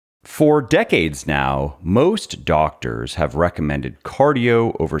For decades now, most doctors have recommended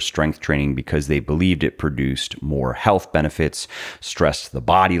cardio over strength training because they believed it produced more health benefits, stressed the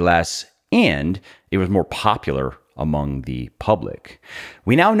body less, and it was more popular among the public.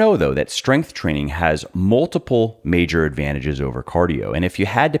 We now know, though, that strength training has multiple major advantages over cardio. And if you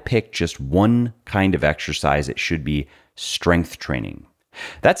had to pick just one kind of exercise, it should be strength training.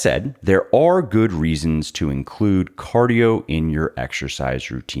 That said, there are good reasons to include cardio in your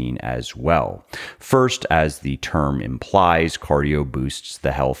exercise routine as well. First, as the term implies, cardio boosts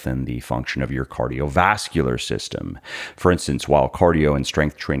the health and the function of your cardiovascular system. For instance, while cardio and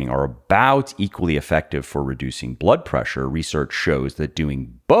strength training are about equally effective for reducing blood pressure, research shows that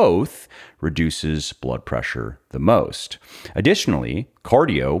doing both reduces blood pressure the most. Additionally,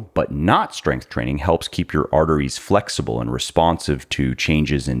 cardio, but not strength training, helps keep your arteries flexible and responsive to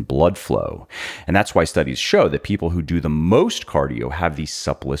changes in blood flow. And that's why studies show that people who do the most cardio have the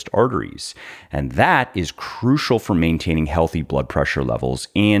supplest arteries. And that is crucial for maintaining healthy blood pressure levels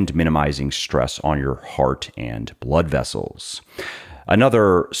and minimizing stress on your heart and blood vessels.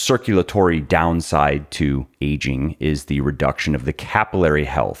 Another circulatory downside to aging is the reduction of the capillary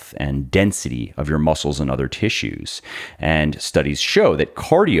health and density of your muscles and other tissues. And studies show that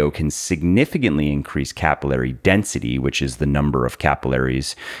cardio can significantly increase capillary density, which is the number of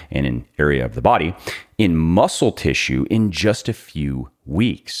capillaries in an area of the body, in muscle tissue in just a few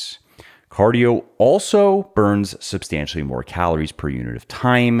weeks. Cardio also burns substantially more calories per unit of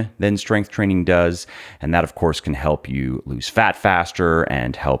time than strength training does. And that, of course, can help you lose fat faster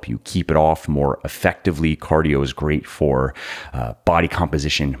and help you keep it off more effectively. Cardio is great for body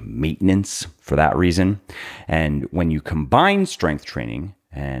composition maintenance for that reason. And when you combine strength training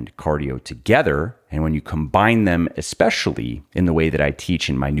and cardio together, and when you combine them, especially in the way that I teach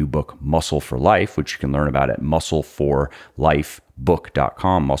in my new book, Muscle for Life, which you can learn about at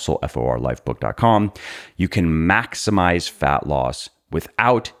muscleforlifebook.com, muscleforlifebook.com, you can maximize fat loss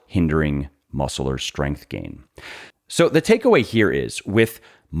without hindering muscle or strength gain. So the takeaway here is, with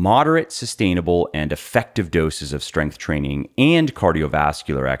moderate, sustainable, and effective doses of strength training and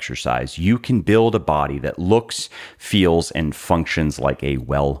cardiovascular exercise, you can build a body that looks, feels, and functions like a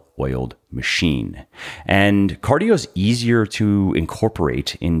well-oiled machine. And cardio is easier to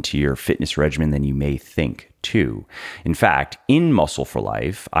incorporate into your fitness regimen than you may think, too. In fact, in Muscle for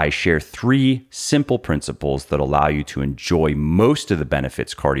Life, I share 3 simple principles that allow you to enjoy most of the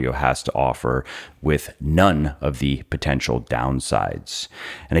benefits cardio has to offer with none of the potential downsides.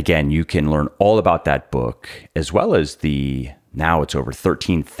 And again, you can learn all about that book, as well as now it's over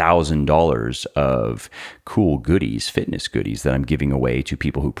 $13,000 of cool goodies, fitness goodies that I'm giving away to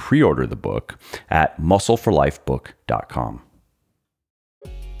people who pre-order the book at muscleforlifebook.com.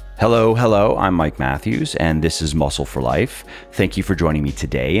 Hello, I'm Mike Matthews, and this is Muscle for Life. Thank you for joining me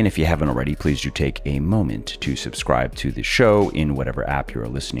today, and if you haven't already, please do take a moment to subscribe to the show in whatever app you're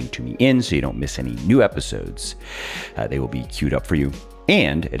listening to me in so you don't miss any new episodes. They will be queued up for you,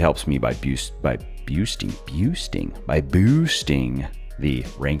 and it helps me by boosting the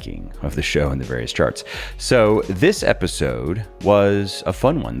ranking of the show in the various charts. So this episode was a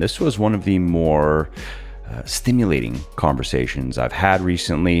fun one. This was one of the more stimulating conversations I've had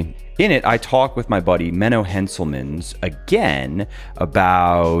recently. In it, I talk with my buddy Menno Henselmans again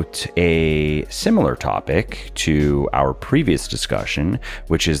about a similar topic to our previous discussion,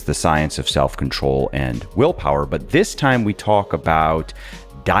 which is the science of self-control and willpower. But this time we talk about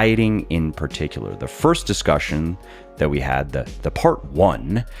dieting in particular. The first discussion that we had, the part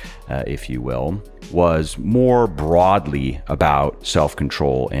 1, if you will, was more broadly about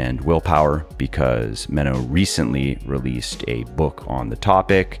self-control and willpower because Menno recently released a book on the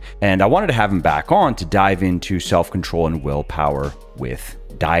topic, and I wanted to have him back on to dive into self-control and willpower with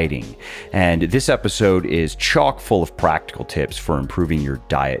dieting. And this episode is chock full of practical tips for improving your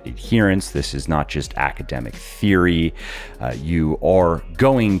diet adherence. This is not just academic theory. You are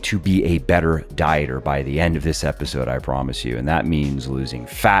going to be a better dieter by the end of this episode, I promise you. And that means losing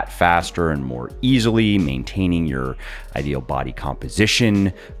fat faster and more easily, maintaining your ideal body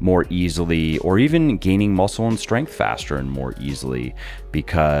composition more easily, or even gaining muscle and strength faster and more easily,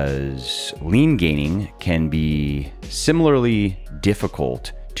 because lean gaining can be similarly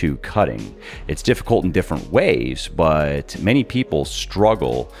difficult to cutting. It's difficult in different ways, but many people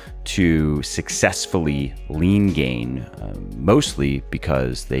struggle to successfully lean gain, mostly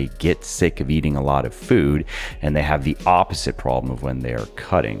because they get sick of eating a lot of food and they have the opposite problem of when they're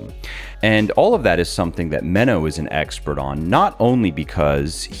cutting. And all of that is something that Menno is an expert on, not only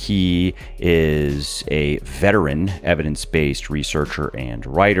because he is a veteran evidence-based researcher and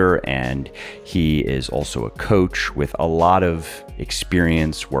writer, and he is also a coach with a lot of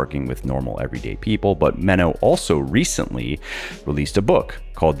experience working with normal everyday people, but Menno also recently released a book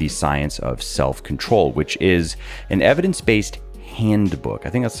called The Science of Self-Control, which is an evidence-based handbook. I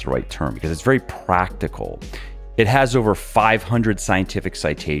think that's the right term because it's very practical. It has over 500 scientific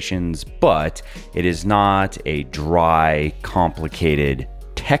citations, but it is not a dry, complicated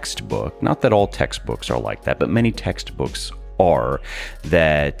textbook. Not that all textbooks are like that, but many textbooks are,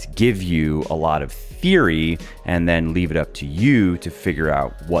 that give you a lot of theory and then leave it up to you to figure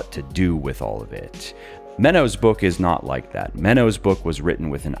out what to do with all of it. Menno's book is not like that. Menno's book was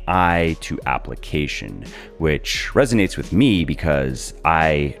written with an eye to application, which resonates with me because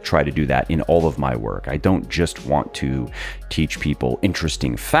I try to do that in all of my work. I don't just want to teach people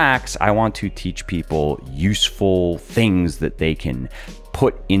interesting facts. I want to teach people useful things that they can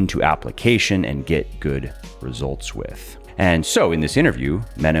put into application and get good results with. And so in this interview,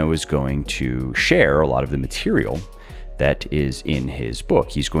 Menno is going to share a lot of the material that is in his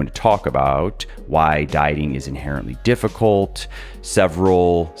book. He's going to talk about why dieting is inherently difficult,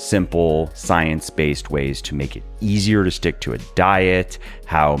 several simple science-based ways to make it easier to stick to a diet,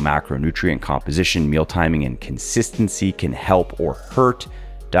 how macronutrient composition, meal timing, and consistency can help or hurt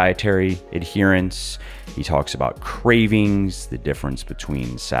dietary adherence. He talks about cravings, the difference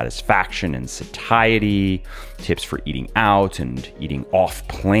between satisfaction and satiety, tips for eating out and eating off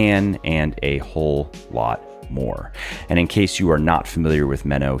plan, and a whole lot more. And in case you are not familiar with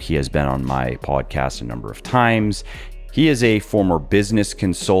Menno, he has been on my podcast a number of times. He is a former business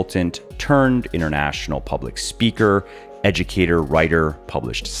consultant turned international public speaker, educator, writer,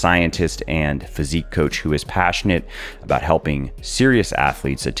 published scientist, and physique coach who is passionate about helping serious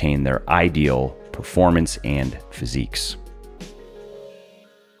athletes attain their ideal performance and physiques.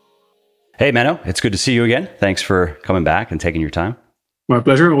 Hey, Menno, it's good to see you again. Thanks for coming back and taking your time. My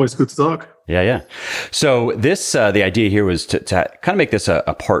pleasure. Always good to talk. Yeah. So this, the idea here was to kind of make this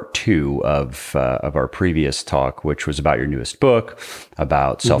a part two of our previous talk, which was about your newest book,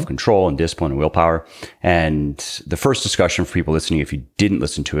 about self-control and discipline and willpower. And the first discussion for people listening, if you didn't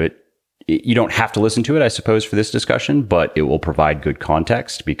listen to it, you don't have to listen to it, I suppose, for this discussion, but it will provide good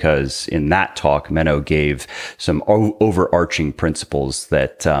context because in that talk, Menno gave some overarching principles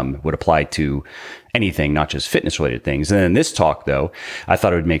that would apply to anything, not just fitness related things. And in this talk, though, I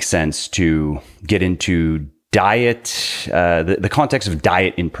thought it would make sense to get into diet, the context of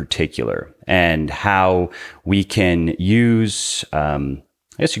diet in particular, and how we can use, I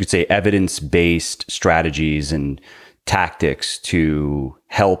guess you could say, evidence-based strategies and tactics to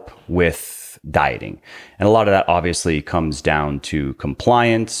help with dieting. And a lot of that obviously comes down to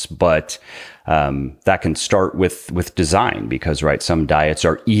compliance, but that can start with design because, right, some diets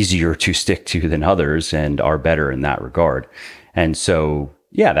are easier to stick to than others and are better in that regard. And so,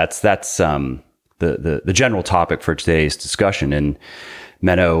 yeah, that's the general topic for today's discussion. And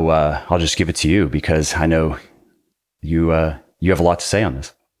Menno, I'll just give it to you because I know you have a lot to say on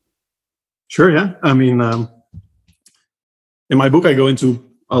this. Sure, yeah. I mean, in my book, I go into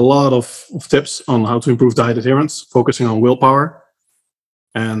a lot of tips on how to improve diet adherence, focusing on willpower.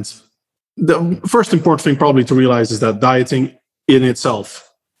 And the first important thing probably to realize is that dieting in itself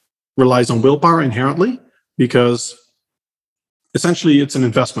relies on willpower inherently, because essentially it's an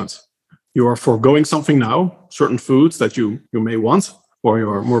investment. You are foregoing something now, certain foods that you may want, or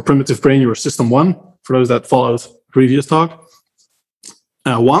your more primitive brain, your system one, for those that followed the previous talk,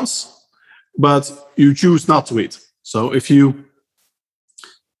 wants, but you choose not to eat. So if you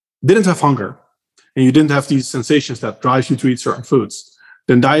didn't have hunger and you didn't have these sensations that drive you to eat certain foods,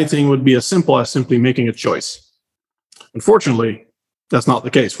 then dieting would be as simple as simply making a choice. Unfortunately, that's not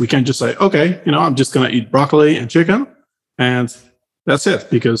the case. We can't just say, okay, I'm just going to eat broccoli and chicken, and that's it,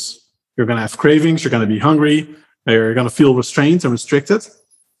 because you're going to have cravings, you're going to be hungry, you're going to feel restrained and restricted.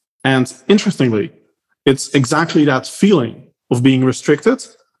 And interestingly, it's exactly that feeling of being restricted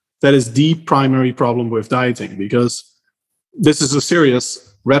that is the primary problem with dieting, because this is a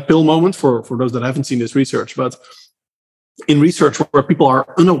serious red pill moment for those that haven't seen this research. But in research where people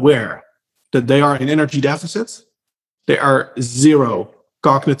are unaware that they are in energy deficit, there are zero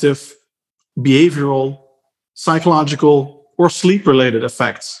cognitive, behavioral, psychological, or sleep-related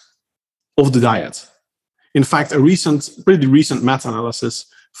effects of the diet. In fact, a pretty recent meta-analysis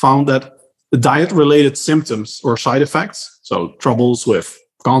found that the diet-related symptoms or side effects, so troubles with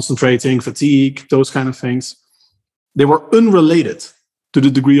concentrating, fatigue, those kind of things. They were unrelated to the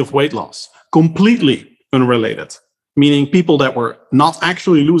degree of weight loss, completely unrelated, meaning people that were not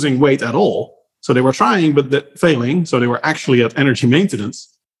actually losing weight at all. So they were trying, but failing. So they were actually at energy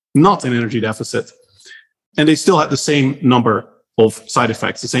maintenance, not in energy deficit. And they still had the same number of side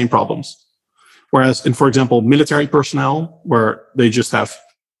effects, the same problems. Whereas in, for example, military personnel, where they just have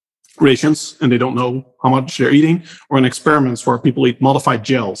rations and they don't know how much they're eating, or in experiments where people eat modified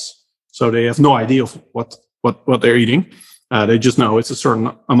gels. So they have no idea of what they're eating. They just know it's a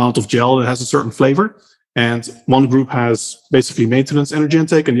certain amount of gel that has a certain flavor. And one group has basically maintenance energy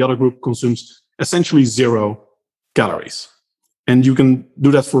intake, and the other group consumes essentially 0 calories. And you can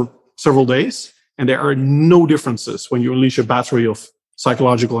do that for several days. And there are no differences when you unleash a battery of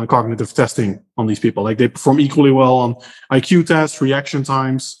psychological and cognitive testing on these people. Like, they perform equally well on IQ tests, reaction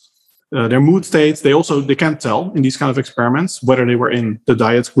times, their mood states. They can't tell in these kind of experiments whether they were in the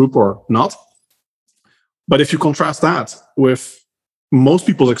diet group or not. But if you contrast that with most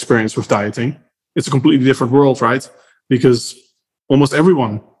people's experience with dieting, it's a completely different world, right? Because almost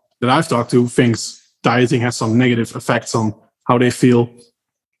everyone that I've talked to thinks dieting has some negative effects on how they feel.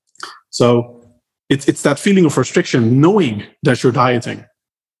 So it's that feeling of restriction, knowing that you're dieting.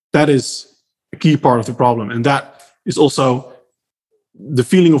 That is a key part of the problem. And that is also the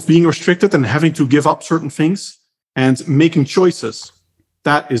feeling of being restricted and having to give up certain things and making choices.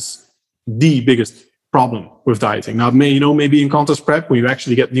 That is the biggest problem with dieting. Now, maybe in contest prep, when you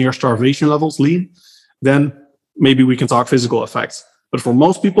actually get near starvation levels, lean, then maybe we can talk physical effects. But for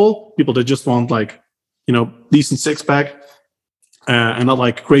most people that just want decent six pack and not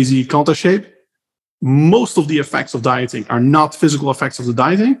like crazy contest shape, most of the effects of dieting are not physical effects of the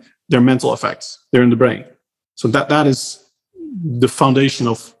dieting, they're mental effects. They're in the brain. So that is the foundation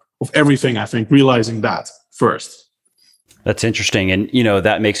of everything, I think, realizing that first. That's interesting. And,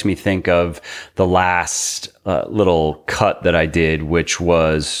 that makes me think of the last little cut that I did, which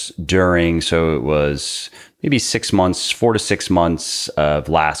was so it was maybe 4 to 6 months of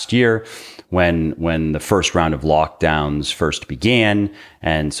last year when the first round of lockdowns first began.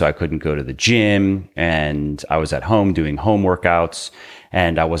 And so I couldn't go to the gym, and I was at home doing home workouts,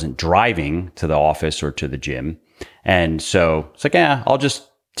 and I wasn't driving to the office or to the gym. And so it's like, I'll just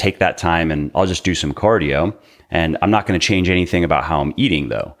take that time and I'll just do some cardio, and I'm not going to change anything about how I'm eating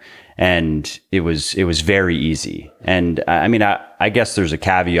though. And it was very easy. And I mean, I guess there's a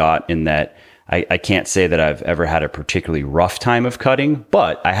caveat in that I can't say that I've ever had a particularly rough time of cutting,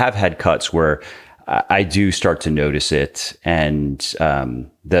 but I have had cuts where I do start to notice it. And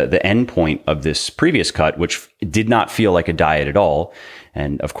the end point of this previous cut, which did not feel like a diet at all.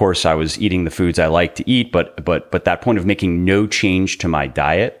 And of course, I was eating the foods I like to eat, but that point of making no change to my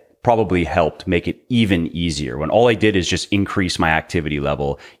diet probably helped make it even easier, when all I did is just increase my activity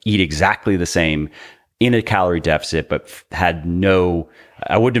level, eat exactly the same in a calorie deficit, but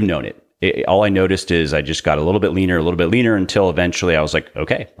I wouldn't have known it. All I noticed is I just got a little bit leaner until eventually I was like,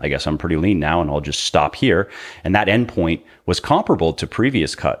 okay, I guess I'm pretty lean now, and I'll just stop here. And that endpoint was comparable to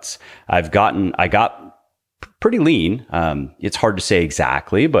previous cuts. I got pretty lean. It's hard to say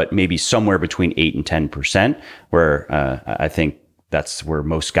exactly, but maybe somewhere between 8 and 10%, where I think that's where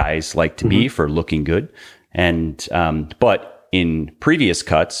most guys like to be for looking good. And but in previous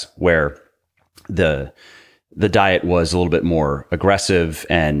cuts where the diet was a little bit more aggressive,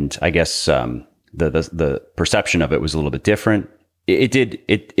 and I guess the perception of it was a little bit different, it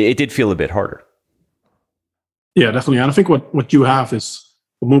did feel a bit harder. Yeah, definitely. And I think what you have is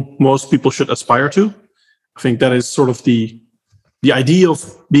what most people should aspire to. I think that is sort of the idea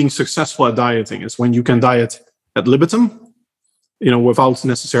of being successful at dieting, is when you can diet ad libitum, without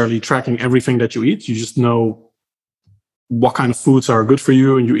necessarily tracking everything that you eat. You just know what kind of foods are good for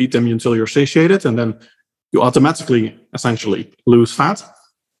you, and you eat them until you're satiated, and then you automatically, essentially, lose fat.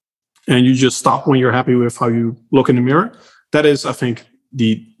 And you just stop when you're happy with how you look in the mirror. That is, I think,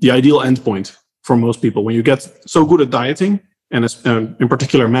 the ideal endpoint for most people. When you get so good at dieting, and in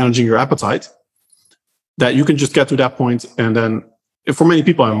particular managing your appetite, that you can just get to that point. And then, for many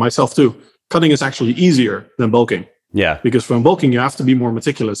people, and myself too, cutting is actually easier than bulking. Yeah. Because when bulking, you have to be more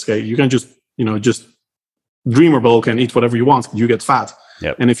meticulous. Okay, you can just dream or bulk and eat whatever you want. You get fat.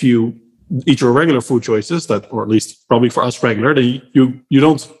 Yep. And if you eat your regular food choices, or at least probably for us regular, then you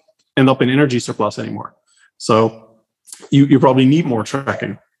don't end up in energy surplus anymore. So you probably need more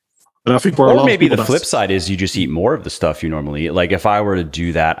tracking. But I think for a Or lot of maybe people, the flip side is you just eat more of the stuff you normally eat. Like if I were to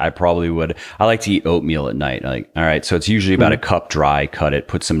do that, I probably would. I like to eat oatmeal at night. Like, all right, so it's usually about a cup dry, cut it,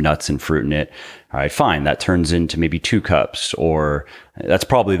 put some nuts and fruit in it. All right, fine. That turns into maybe 2 cups, or that's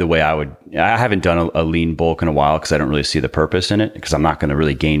probably the way I would. I haven't done a lean bulk in a while because I don't really see the purpose in it, because I'm not going to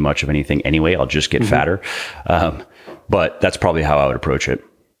really gain much of anything anyway. I'll just get fatter. But that's probably how I would approach it.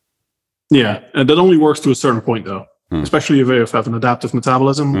 Yeah, and that only works to a certain point, though. Especially if you have an adaptive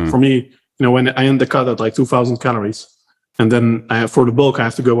metabolism. For me, when I end the cut at like 2,000 calories, and then for the bulk, I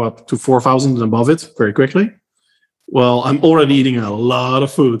have to go up to 4,000 and above it very quickly. Well, I'm already eating a lot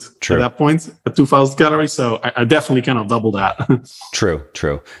of food at that point at 2,000 calories, so I definitely cannot double that.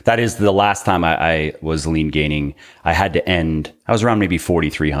 True. That is the last time I was lean gaining. I had to end, I was around maybe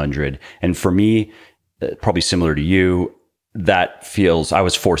 4,300. And for me, probably similar to you, that feels, I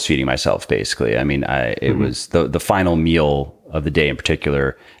was force feeding myself basically. I mean, it was the final meal of the day in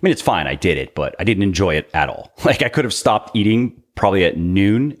particular. I mean, it's fine. I did it, but I didn't enjoy it at all. Like I could have stopped eating probably at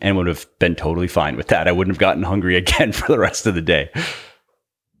noon and would have been totally fine with that. I wouldn't have gotten hungry again for the rest of the day.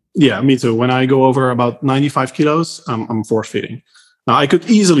 Yeah, me too. When I go over about 95 kilos, I'm force feeding. Now, I could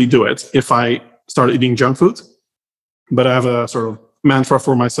easily do it if I started eating junk food, but I have a sort of mantra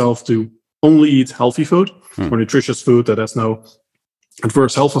for myself to only eat healthy food or nutritious food that has no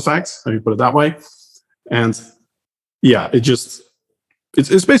adverse health effects, let me put it that way. And yeah, it's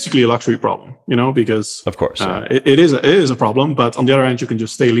basically a luxury problem, because of course it is a problem. But on the other hand, you can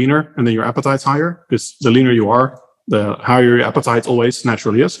just stay leaner, and then your appetite's higher, because the leaner you are, the higher your appetite always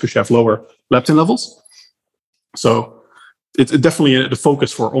naturally is, because you have lower leptin levels. So it's definitely the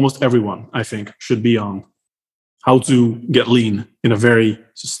focus for almost everyone, I think, should be on how to get lean in a very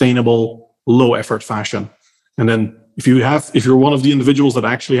sustainable, low effort fashion. And then if you're one of the individuals that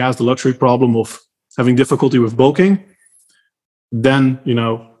actually has the luxury problem of having difficulty with bulking, then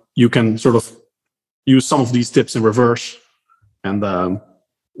you can sort of use some of these tips in reverse. And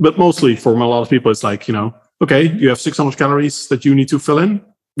but mostly for a lot of people, it's like, okay, you have 600 calories that you need to fill in,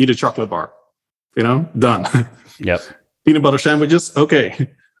 eat a chocolate bar, done. Yep. Peanut butter sandwiches,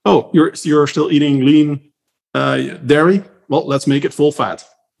 okay. Oh, you're still eating lean dairy? Well, let's make it full fat.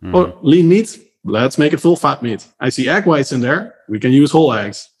 Or lean meat? Let's make it full fat meat. I see egg whites in there. We can use whole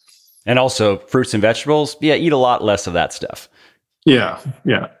eggs. And also fruits and vegetables. Yeah, eat a lot less of that stuff. Yeah.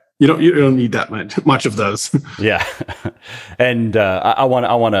 You don't need that much of those. Yeah. And I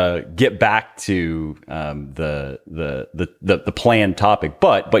want to get back to the planned topic,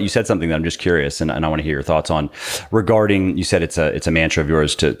 but you said something that I'm just curious, and I want to hear your thoughts on regarding. You said it's a mantra of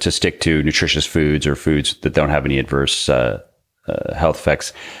yours to stick to nutritious foods or foods that don't have any adverse health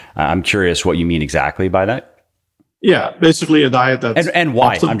effects. I'm curious what you mean exactly by that. Yeah, basically a diet that's and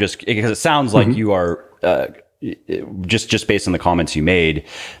why. I'm just, because it sounds like you are just based on the comments you made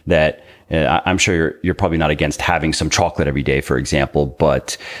that I'm sure you're probably not against having some chocolate every day, for example,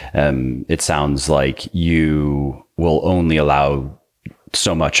 but it sounds like you will only allow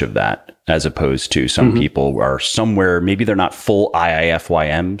so much of that, as opposed to some people are somewhere, maybe they're not full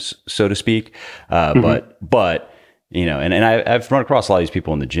IIFYMs, so to speak, but and I've run across a lot of these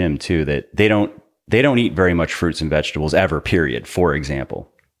people in the gym too, that they don't eat very much fruits and vegetables ever, period, for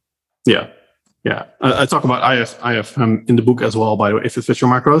example. Yeah. I talk about IF in the book as well, by the way, if it fits your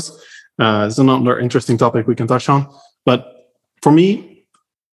macros. It's another interesting topic we can touch on. But for me,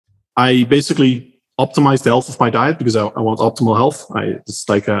 I basically optimize the health of my diet because I want optimal health. It's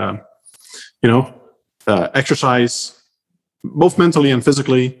like, exercise, both mentally and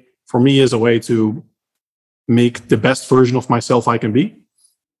physically, for me is a way to make the best version of myself I can be.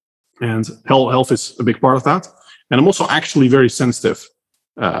 And health is a big part of that. And I'm also actually very sensitive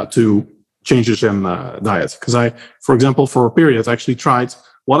to changes in diet. Because for example, for a period, I actually tried,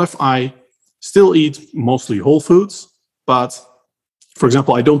 what if I still eat mostly whole foods, but for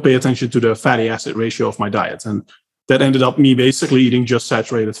example, I don't pay attention to the fatty acid ratio of my diet. And that ended up me basically eating just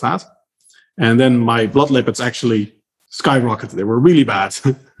saturated fat. And then my blood lipids actually skyrocketed. They were really bad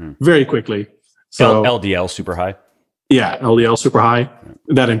very quickly. So LDL super high. Yeah, LDL super high.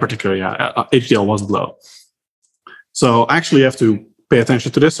 That in particular, yeah. HDL wasn't low. So I actually have to pay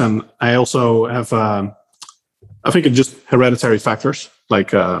attention to this. And I also have, I think it's just hereditary factors.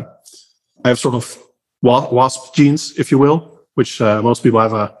 Like I have sort of WASP genes, if you will, which most people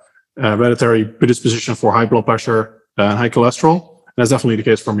have a hereditary predisposition for high blood pressure and high cholesterol. And that's definitely the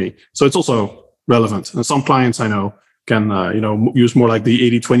case for me. So it's also relevant. And some clients I know can, use more like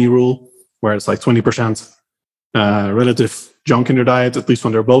the 80-20 rule, where it's like 20% relative junk in their diet, at least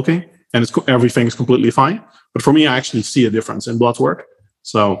when they're bulking, and everything is completely fine. But for me, I actually see a difference in blood work.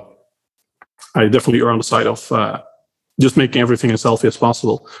 So I definitely err on the side of just making everything as healthy as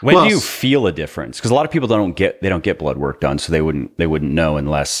possible. When do you feel a difference? Because a lot of people don't get blood work done, so they wouldn't know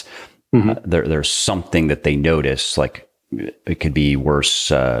unless there's something that they notice. Like it could be worse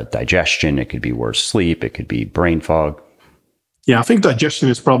digestion, it could be worse sleep, it could be brain fog. Yeah, I think digestion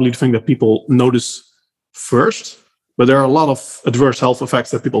is probably the thing that people notice first, but there are a lot of adverse health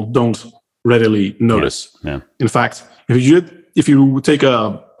effects that people don't readily notice. Yeah. In fact, if you take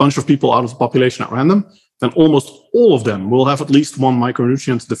a bunch of people out of the population at random, then almost all of them will have at least one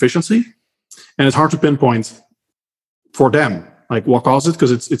micronutrient deficiency. And it's hard to pinpoint for them, like what caused it,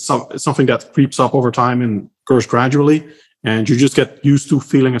 because it's something that creeps up over time and occurs gradually. And you just get used to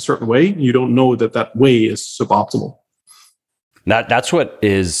feeling a certain way. You don't know that way is suboptimal. That's what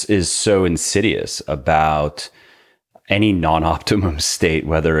is so insidious about any non-optimum state,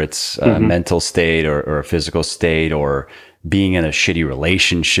 whether it's a mental state or a physical state or being in a shitty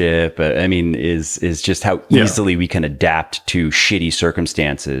relationship. I mean, is just how easily we can adapt to shitty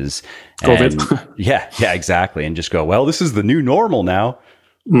circumstances. And yeah, exactly. And just go, well, this is the new normal now.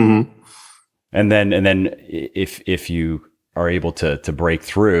 Mm-hmm. And then if you are able to break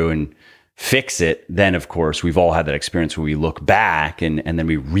through and fix it, then of course we've all had that experience where we look back and then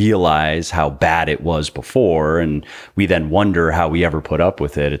we realize how bad it was before, and we then wonder how we ever put up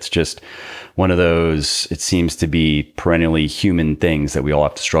with it. It's just one of those, it seems to be perennially human things that we all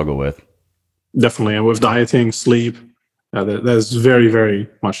have to struggle with. Definitely. And with dieting, sleep, that is very, very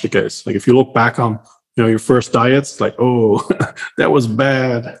much the case. Like if you look back on your first diet, it's like, oh, that was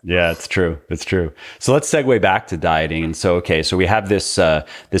bad. Yeah, it's true. It's true. So let's segue back to dieting. And so we have this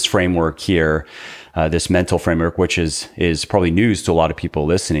framework here, this mental framework, which is probably news to a lot of people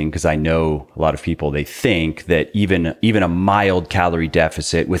listening, because I know a lot of people, they think that even a mild calorie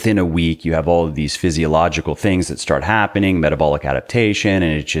deficit within a week, you have all of these physiological things that start happening, metabolic adaptation,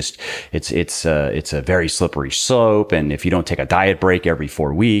 and it's a very slippery slope. And if you don't take a diet break every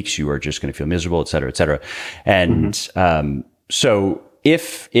 4 weeks, you are just going to feel miserable, et cetera, et cetera. And so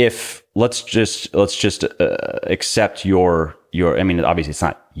if let's just accept your I mean, obviously it's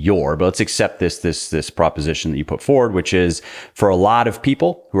not but let's accept this proposition that you put forward, which is for a lot of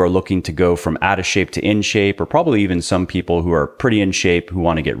people who are looking to go from out of shape to in shape, or probably even some people who are pretty in shape who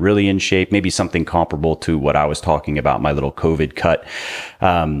want to get really in shape, maybe something comparable to what I was talking about, my little COVID cut.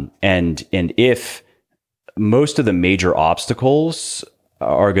 And if most of the major obstacles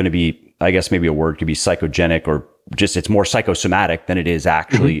are going to be, I guess maybe a word could be psychogenic, or just it's more psychosomatic than it is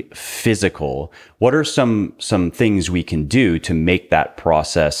actually physical. What are some things we can do to make that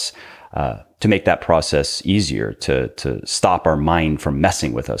process easier, to stop our mind from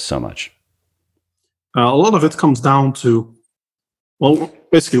messing with us so much? A lot of it comes down to, well,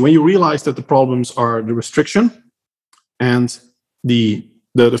 basically when you realize that the problems are the restriction and the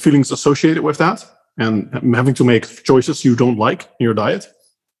feelings associated with that, and having to make choices you don't like in your diet.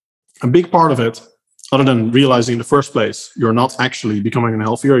 A big part of it, other than realizing in the first place, you're not actually becoming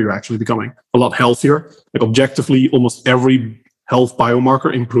healthier, you're actually becoming a lot healthier. Like objectively, almost every health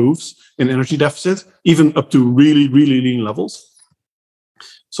biomarker improves in energy deficit, even up to really, really lean levels.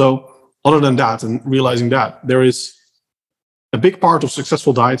 So other than that, and realizing that, there is a big part of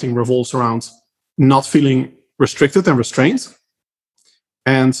successful dieting revolves around not feeling restricted and restrained.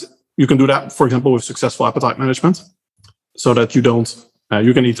 And you can do that, for example, with successful appetite management, so that you don't,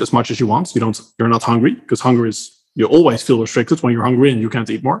 you can eat as much as you want. You're not hungry, because hunger is, you always feel restricted when you're hungry and you can't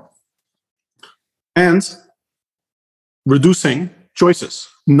eat more. And reducing choices,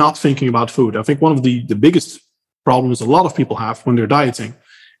 not thinking about food. I think one of the biggest problems a lot of people have when they're dieting,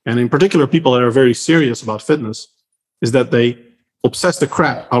 and in particular people that are very serious about fitness, is that they obsess the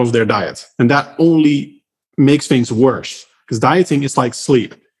crap out of their diet. And that only makes things worse, because dieting is like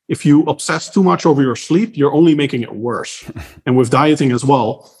sleep. If you obsess too much over your sleep, you're only making it worse. And with dieting as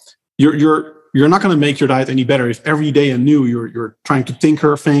well, you're not going to make your diet any better if every day anew you're trying to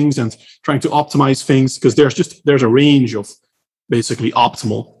tinker things and trying to optimize things, because there's a range of basically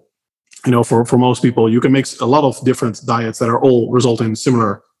optimal. For most people, you can make a lot of different diets that are all result in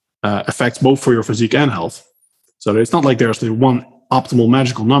similar effects, both for your physique and health. So it's not like there's the one optimal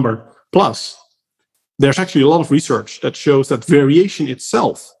magical number. Plus, there's actually a lot of research that shows that variation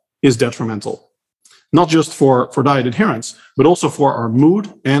itself is detrimental, not just for diet adherence, but also for our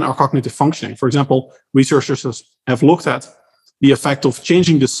mood and our cognitive functioning. For example, researchers have looked at the effect of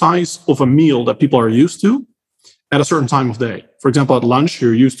changing the size of a meal that people are used to at a certain time of day. For example, at lunch,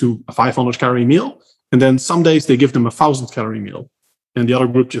 you're used to a 500 calorie meal, and then some days they give them a 1,000 calorie meal, and the other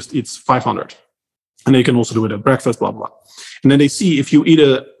group just eats 500. And they can also do it at breakfast, blah, blah. And then they see if you eat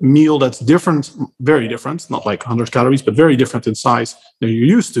a meal that's different, very different, not like 100 calories, but very different in size than you're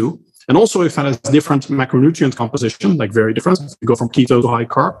used to, And also if it has different macronutrient composition, like very different, if you go from keto to high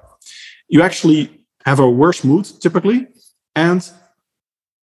carb, you actually have a worse mood typically, and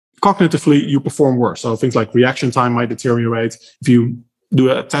cognitively you perform worse. So things like reaction time might deteriorate. If you do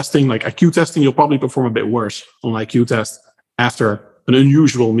a testing like IQ testing, you'll probably perform a bit worse on an IQ test after an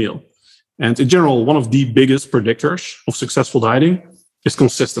unusual meal. And in general, one of the biggest predictors of successful dieting is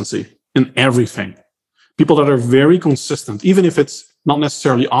consistency in everything. People that are very consistent, even if it's not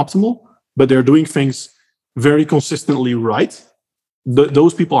necessarily optimal, but they're doing things very consistently right,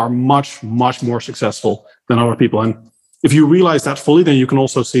 those people are much, much more successful than other people. And if you realize that fully, then you can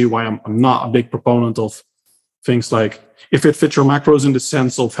also see why I'm not a big proponent of things like if it fits your macros in the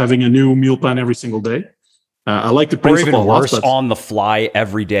sense of having a new meal plan every single day. I like the principle or even worse, a lot, on the fly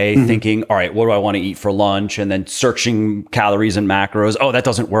every day, thinking, all right, what do I want to eat for lunch? And then searching calories and macros. Oh, that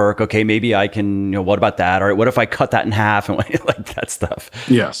doesn't work. Okay, maybe I can, what about that? All right, what if I cut that in half? And like that stuff.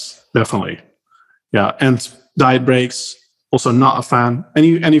 Yes, definitely. Yeah, and diet breaks, also not a fan.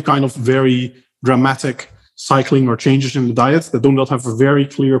 Any kind of very dramatic cycling or changes in the diet that do not have a very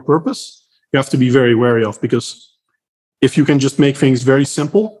clear purpose, you have to be very wary of, because if you can just make things very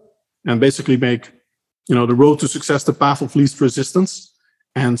simple and basically make the road to success the path of least resistance,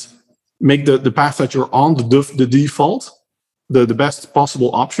 and make the path that you're on the default, the best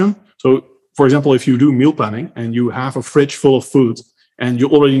possible option. So for example, if you do meal planning and you have a fridge full of food and you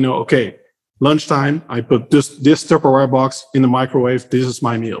already know, okay, lunchtime, I put this Tupperware box in the microwave, this is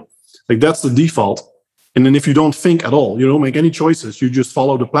my meal. Like that's the default. And then if you don't think at all, you don't make any choices, you just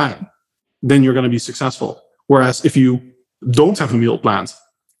follow the plan, then you're going to be successful. Whereas if you don't have a meal planned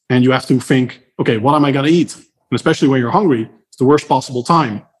and you have to think, okay, what am I going to eat? And especially when you're hungry, it's the worst possible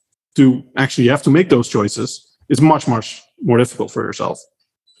time to actually have to make those choices. It's much, much more difficult for yourself.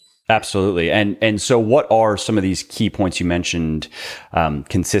 Absolutely. And so what are some of these key points you mentioned?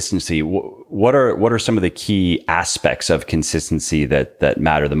 Consistency. What are some of the key aspects of consistency that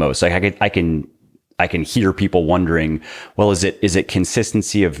matter the most? Like I can hear people wondering, well, is it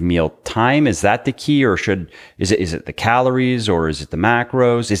consistency of meal time? Is that the key, or is it the calories, or is it the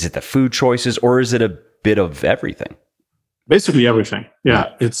macros? Is it the food choices, or is it a bit of everything? Basically everything.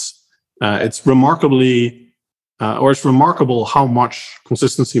 Yeah. It's remarkably, it's remarkable how much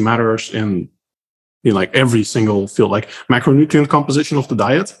consistency matters in like every single field, like macronutrient composition of the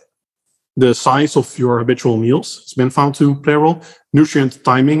diet. The size of your habitual meals has been found to play a role. Nutrient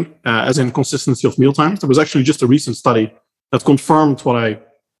timing, as in consistency of meal times. There was actually just a recent study that confirmed what I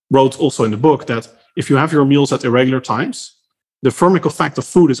wrote also in the book, that if you have your meals at irregular times, the thermic effect of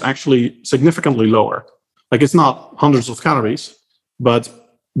food is actually significantly lower. Like it's not hundreds of calories, but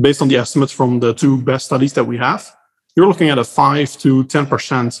based on the estimates from the two best studies that we have, you're looking at a 5 to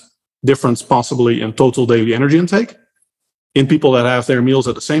 10% difference possibly in total daily energy intake in people that have their meals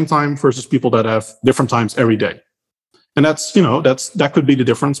at the same time versus people that have different times every day. And that could be the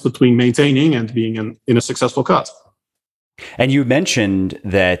difference between maintaining and being in a successful cut. And you mentioned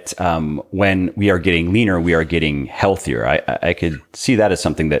that when we are getting leaner, we are getting healthier. I could see that as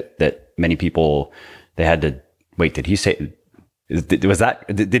something that many people, they had to wait. Did he say?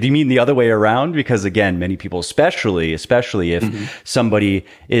 Did he mean the other way around? Because again, many people, especially if somebody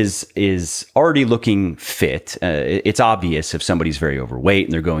is already looking fit, it's obvious if somebody's very overweight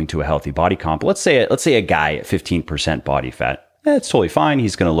and they're going to a healthy body comp. Let's say a guy at 15% body fat. It's totally fine.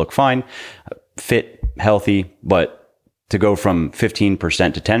 He's going to look fine, fit, healthy, but to go from 15%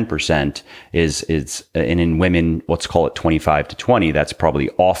 to 10% is, and in women, let's call it 25 to 20, that's probably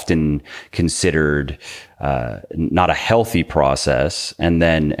often considered not a healthy process. And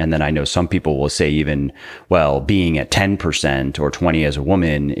then I know some people will say even, well, being at 10% or 20 as a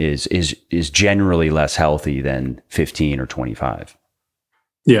woman is generally less healthy than 15 or 25.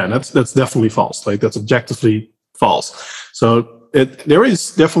 Yeah, that's definitely false. Like that's objectively false. So there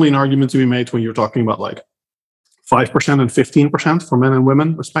is definitely an argument to be made when you're talking about like 5% and 15% for men and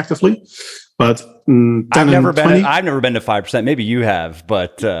women, respectively. But 10 I've never been to 5%. Maybe you have,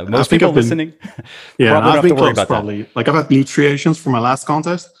 but most people listening, yeah, probably I've been don't have to worry close, about probably. that. Like I've had nutritions for my last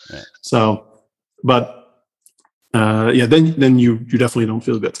contest, Yeah. so but then you definitely don't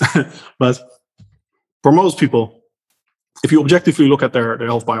feel good. But for most people, if you objectively look at their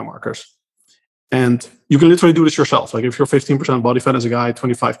health biomarkers, and you can literally do this yourself. Like if you're 15% body fat as a guy,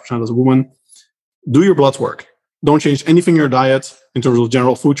 25% as a woman, do your blood work. Don't change anything in your diet in terms of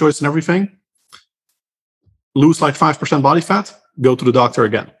general food choice and everything. Lose like 5% body fat, go to the doctor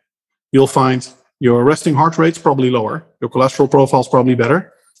again. You'll find your resting heart rate's probably lower. Your cholesterol profile's probably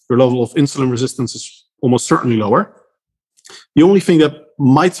better. Your level of insulin resistance is almost certainly lower. The only thing that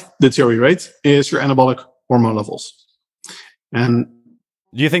might deteriorate is your anabolic hormone levels. And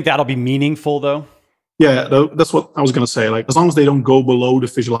Do you think that'll be meaningful though? Yeah, that's what I was going to say. Like, as long as they don't go below the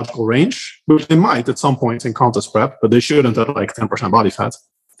physiological range, which they might at some point in contest prep, but they shouldn't at like 10% body fat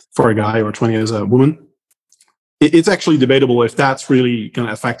for a guy or 20 as a woman. It's actually debatable if that's really going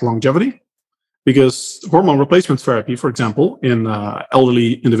to affect longevity, because hormone replacement therapy, for example, in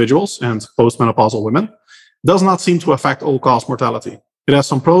elderly individuals and postmenopausal women, does not seem to affect all-cause mortality. It has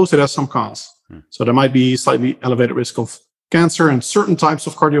some pros, it has some cons. So there might be slightly elevated risk of cancer and certain types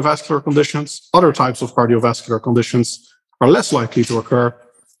of cardiovascular conditions. Other types of cardiovascular conditions are less likely to occur.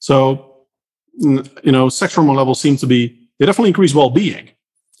 So, sex hormone levels seem to be, they definitely increase well-being,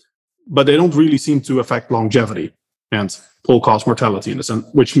 but they don't really seem to affect longevity and all-cause mortality in a sense,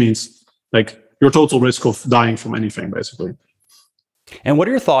 which means like your total risk of dying from anything, basically. And what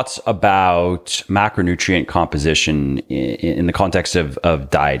are your thoughts about macronutrient composition in the context of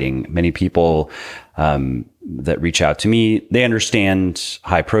dieting? Many people that reach out to me, they understand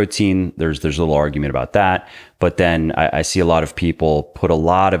high protein. There's a little argument about that. But then I see a lot of people put a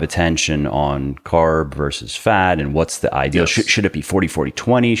lot of attention on carb versus fat and what's the ideal. Yes. Should it be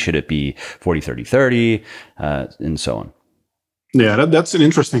 40-40-20? Should it be 40-30-30? And so on. Yeah, that's an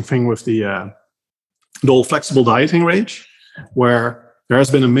interesting thing with the whole flexible dieting range, where there has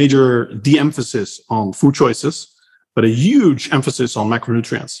been a major de-emphasis on food choices, but a huge emphasis on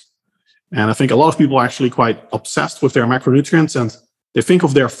macronutrients. And I think a lot of people are actually quite obsessed with their macronutrients, and they think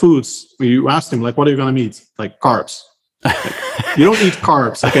of their foods. You ask them, like, what are you going to eat? Like carbs. Like, you don't eat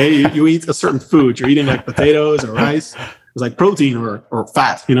carbs, okay? You eat a certain food. You're eating like potatoes or rice. It's like protein or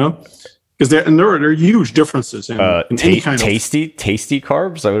fat, Because there are huge differences in any kind of tasty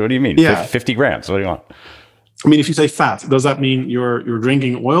carbs. What do you mean? Yeah. 50 grams. What do you want? I mean, if you say fat, does that mean you're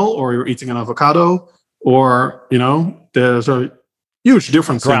drinking oil or you're eating an avocado, or there's a huge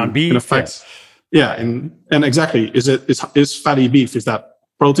difference ground beef in effects. Yeah, and exactly, is fatty beef, is that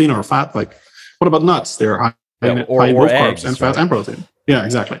protein or fat? Like, what about nuts? They're high in both carbs and fat and protein. Yeah,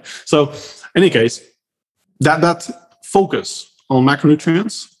 exactly. So, in any case, that focus on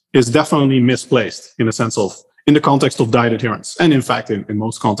macronutrients is definitely misplaced in the sense of, in the context of diet adherence, and in fact, in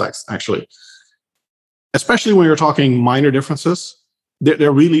most contexts, actually. Especially when you're talking minor differences,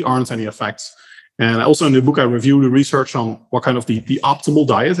 there really aren't any effects. And also in the book, I review the research on what kind of the optimal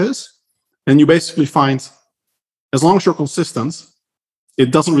diet is. And you basically find, as long as you're consistent,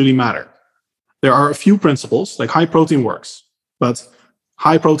 it doesn't really matter. There are a few principles, like high protein works, but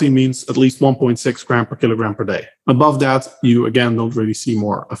high protein means at least 1.6 gram per kilogram per day. Above that, you again don't really see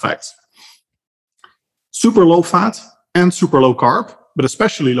more effects. Super low fat and super low carb, but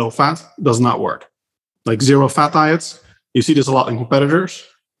especially low fat, does not work. Like zero fat diets, you see this a lot in competitors,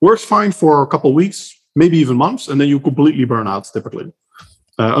 works fine for a couple of weeks, maybe even months, and then you completely burn out typically.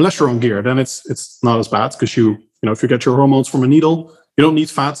 Unless you're on gear, then it's not as bad, because if you get your hormones from a needle, you don't need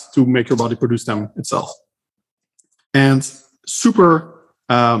fat to make your body produce them itself. And super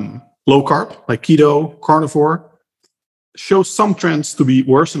low carb, like keto, carnivore, shows some trends to be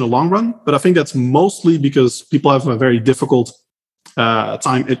worse in the long run, but I think that's mostly because people have a very difficult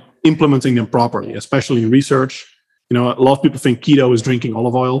time at implementing them properly, especially in research. A lot of people think keto is drinking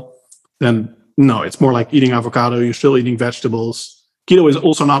olive oil. Then no, it's more like eating avocado. You're still eating vegetables. Keto is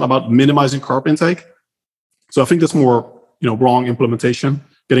also not about minimizing carb intake. So I think that's more, wrong implementation,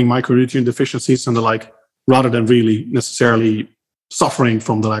 getting micronutrient deficiencies and the like, rather than really necessarily suffering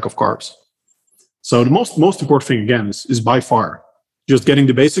from the lack of carbs. So the most important thing, again, is by far just getting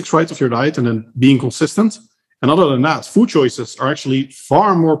the basics right of your diet and then being consistent. And other than that, food choices are actually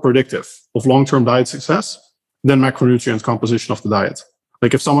far more predictive of long-term diet success than macronutrient composition of the diet.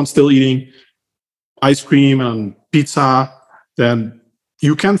 Like if someone's still eating ice cream and pizza, then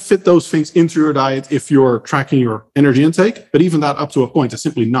you can fit those things into your diet if you're tracking your energy intake. But even that up to a point is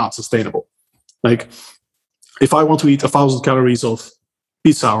simply not sustainable. Like if I want to eat 1,000 calories of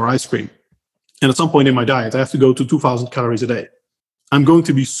pizza or ice cream, and at some point in my diet, I have to go to 2,000 calories a day, I'm going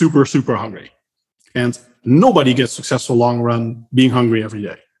to be super, super hungry. And nobody gets successful long run being hungry every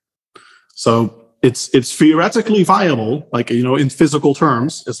day. So it's theoretically viable, like, in physical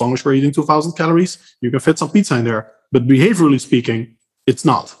terms, as long as you're eating 2,000 calories, you can fit some pizza in there. But behaviorally speaking, it's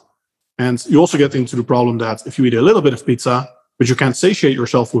not. And you also get into the problem that if you eat a little bit of pizza, but you can't satiate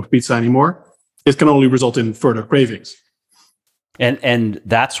yourself with pizza anymore, it can only result in further cravings. And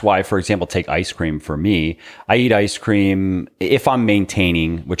that's why, for example, take ice cream for me. I eat ice cream if I'm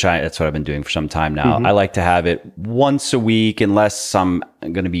maintaining, that's what I've been doing for some time now. Mm-hmm. I like to have it once a week, unless I'm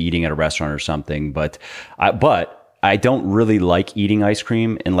going to be eating at a restaurant or something. But I don't really like eating ice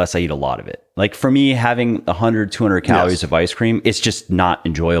cream unless I eat a lot of it. Like for me, having 100, 200 calories of ice cream, it's just not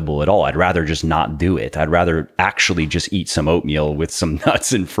enjoyable at all. I'd rather just not do it. I'd rather actually just eat some oatmeal with some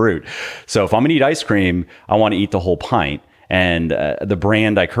nuts and fruit. So if I'm gonna eat ice cream, I want to eat the whole pint. And the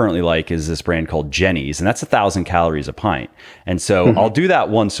brand I currently like is this brand called Jenny's, and that's 1,000 calories a pint. And so I'll do that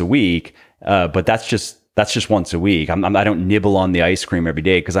once a week, but that's just once a week. I don't nibble on the ice cream every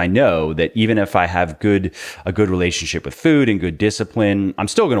day because I know that even if I have a good relationship with food and good discipline, I'm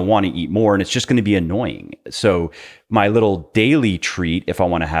still going to want to eat more, and it's just going to be annoying. So my little daily treat, if I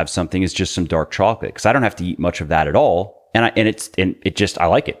want to have something, is just some dark chocolate because I don't have to eat much of that at all. And I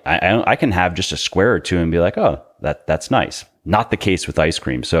like it. I can have just a square or two and be like, oh, that's nice. Not the case with ice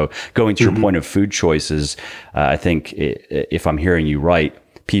cream. So going to your point of food choices, I think if I'm hearing you right,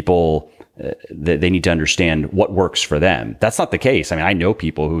 people they need to understand what works for them. That's not the case. I mean, I know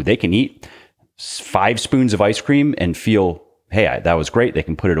people who they can eat 5 spoons of ice cream and feel, hey, that was great. They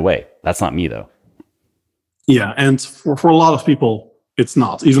can put it away. That's not me though. Yeah, and for a lot of people, it's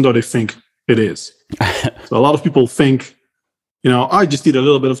not, even though they think it is. So a lot of people think, I just eat a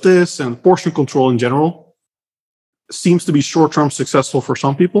little bit of this, and portion control in general seems to be short-term successful for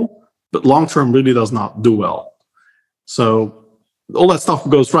some people, but long-term really does not do well. So all that stuff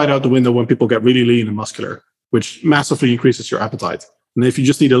goes right out the window when people get really lean and muscular, which massively increases your appetite. And if you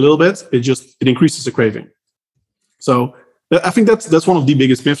just eat a little bit, it increases the craving. So I think that's one of the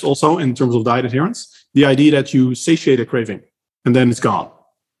biggest myths also in terms of diet adherence, the idea that you satiate a craving and then it's gone.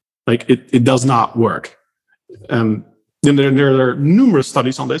 Like it does not work. Then there are numerous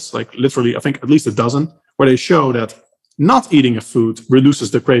studies on this, like literally, I think at least a dozen, where they show that not eating a food reduces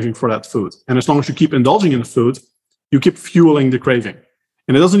the craving for that food. And as long as you keep indulging in the food, you keep fueling the craving.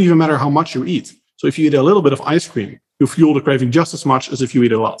 And it doesn't even matter how much you eat. So if you eat a little bit of ice cream, you fuel the craving just as much as if you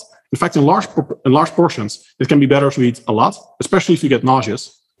eat a lot. In fact, in large portions, it can be better to eat a lot, especially if you get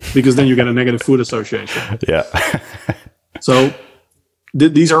nauseous, because then you get a negative food association. Yeah. So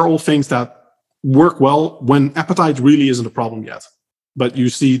these are all things that work well when appetite really isn't a problem yet. But you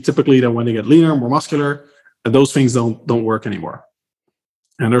see typically that when they get leaner, more muscular, those things don't work anymore.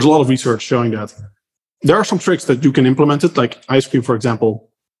 And there's a lot of research showing that there are some tricks that you can implement it, like ice cream, for example.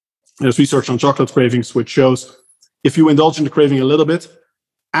 There's research on chocolate cravings, which shows if you indulge in the craving a little bit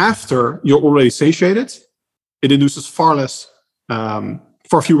after you're already satiated, it induces far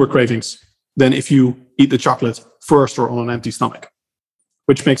fewer cravings than if you eat the chocolate first or on an empty stomach,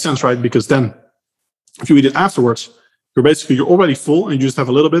 which makes sense, right? Because then if you eat it afterwards, you're already full and you just have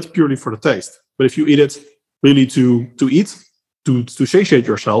a little bit purely for the taste. But if you eat it really to satiate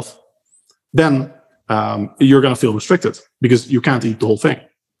yourself, then you're going to feel restricted because you can't eat the whole thing.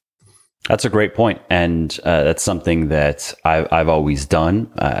 That's a great point, and that's something that I've always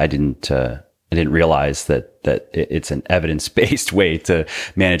done. I didn't realize that it's an evidence-based way to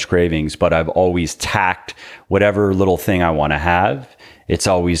manage cravings, but I've always tacked whatever little thing I want to have. It's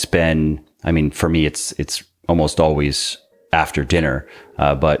always been, I mean, for me, it's almost always after dinner,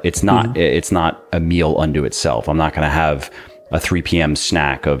 but it's not a meal unto itself. I'm not going to have a 3 p.m.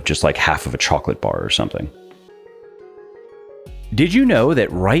 snack of just like half of a chocolate bar or something. Did you know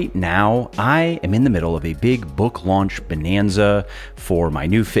that right now I am in the middle of a big book launch bonanza for my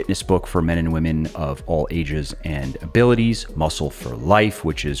new fitness book for men and women of all ages and abilities, Muscle for Life,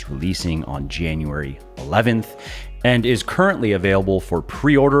 which is releasing on January 11th and is currently available for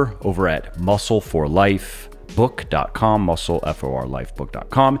pre-order over at muscleforlifebook.com,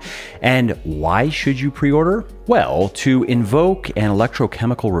 muscleforlifebook.com. And why should you pre-order? Well, to invoke an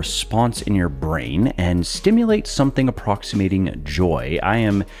electrochemical response in your brain and stimulate something approximating joy, I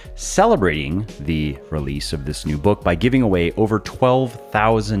am celebrating the release of this new book by giving away over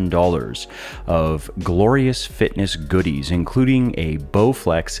 $12,000 of glorious fitness goodies, including a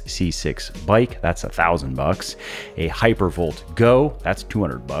Bowflex C6 bike, that's $1,000, a Hypervolt Go, that's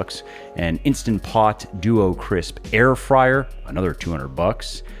 $200, an Instant Pot Duo Crisp air fryer, another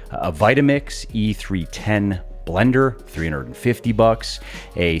 $200, a Vitamix E310 blender, $350,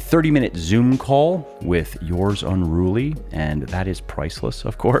 a 30-minute Zoom call with yours unruly, and that is priceless,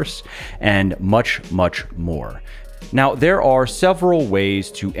 of course, and much, much more. Now, there are several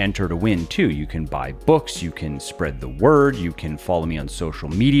ways to enter to win, too. You can buy books, you can spread the word, you can follow me on social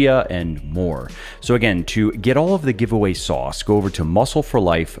media, and more. So again, to get all of the giveaway sauce, go over to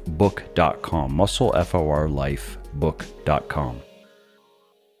muscleforlifebook.com, muscleforlifebook.com.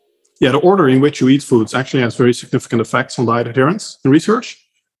 Yeah, the order in which you eat foods actually has very significant effects on diet adherence in research.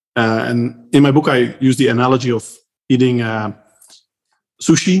 And in my book, I use the analogy of eating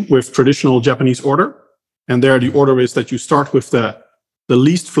sushi with traditional Japanese order. And there, the order is that you start with the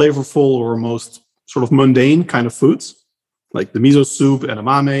least flavorful or most sort of mundane kind of foods, like the miso soup,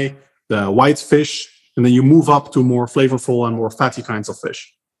 edamame, the white fish, and then you move up to more flavorful and more fatty kinds of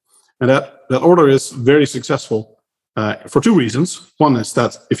fish. And that order is very successful for two reasons. One is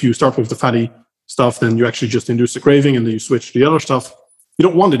that if you start with the fatty stuff, then you actually just induce the craving, and then you switch to the other stuff. You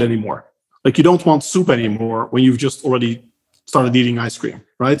don't want it anymore. Like, you don't want soup anymore when you've just already started eating ice cream,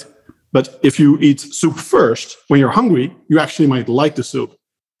 right? But if you eat soup first, when you're hungry, you actually might like the soup.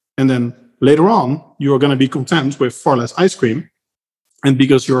 And then later on, you're going to be content with far less ice cream. And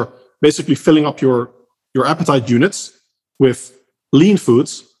because you're basically filling up your appetite units with lean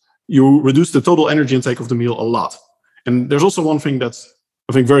foods, you reduce the total energy intake of the meal a lot. And there's also one thing that's,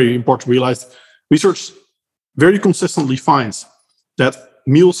 I think, very important to realize. Research very consistently finds that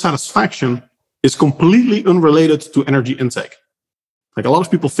meal satisfaction is completely unrelated to energy intake. Like, a lot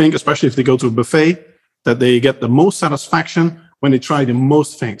of people think, especially if they go to a buffet, that they get the most satisfaction when they try the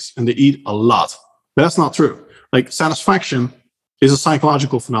most things and they eat a lot. But that's not true. Like, satisfaction is a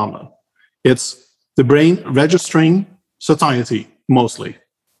psychological phenomenon. It's the brain registering satiety mostly.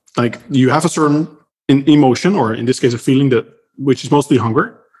 Like, you have a certain emotion, or in this case, a feeling which is mostly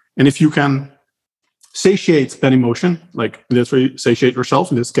hunger. And if you can satiate that emotion, like literally satiate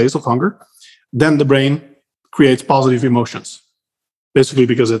yourself, in this case of hunger, then the brain creates positive emotions, basically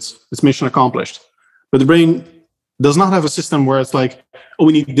because it's mission accomplished. But the brain does not have a system where it's like, oh,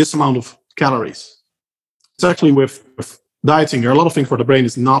 we need this amount of calories. It's actually with dieting, there are a lot of things where the brain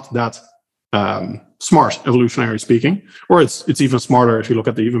is not that smart, evolutionary speaking, or it's even smarter if you look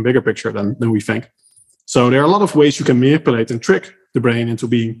at the even bigger picture than we think. So there are a lot of ways you can manipulate and trick the brain into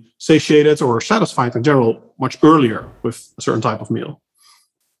being satiated or satisfied in general much earlier with a certain type of meal.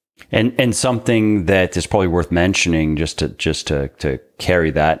 And something that is probably worth mentioning, just to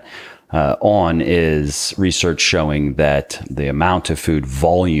carry that on, is research showing that the amount of food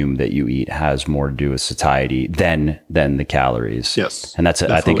volume that you eat has more to do with satiety than the calories. Yes, and that's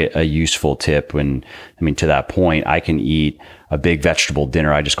I think a useful tip. When, I mean, to that point, I can eat a big vegetable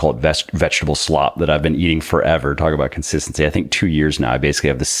dinner. I just call it vegetable slop, that I've been eating forever. Talk about consistency. I think 2 years now, I basically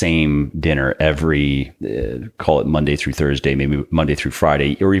have the same dinner every, call it Monday through Thursday, maybe Monday through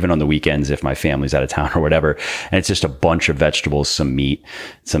Friday, or even on the weekends if my family's out of town or whatever. And it's just a bunch of vegetables, some meat,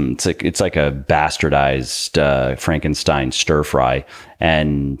 it's like a bastardized Frankenstein stir fry.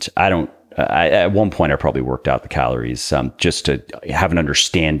 And at one point, I probably worked out the calories just to have an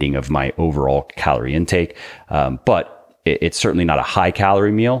understanding of my overall calorie intake. But it's certainly not a high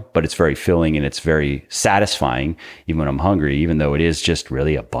calorie meal, but it's very filling and it's very satisfying even when I'm hungry, even though it is just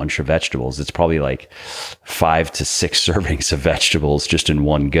really a bunch of vegetables. It's probably like 5 to 6 servings of vegetables just in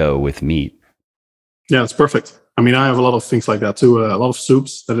one go with meat. Yeah, it's perfect. I mean, I have a lot of things like that too. A lot of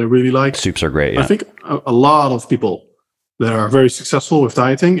soups that I really like. Soups are great. Yeah. I think a lot of people that are very successful with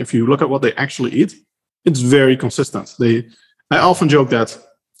dieting, if you look at what they actually eat, it's very consistent. I often joke that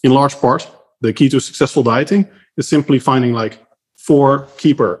in large part, the key to successful dieting is simply finding like 4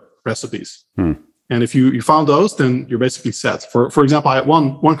 keeper recipes. And if you found those, then you're basically set. For example, I had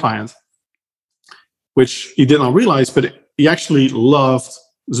one client, which he did not realize, but he actually loved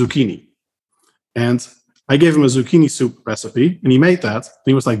zucchini. And I gave him a zucchini soup recipe, and he made that. And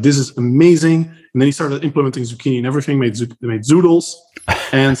he was like, this is amazing. And then he started implementing zucchini and everything, made zoodles.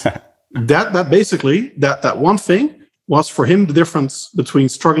 And that basically, that one thing was for him the difference between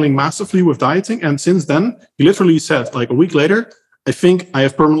struggling massively with dieting. And since then, he literally said, like a week later, I think I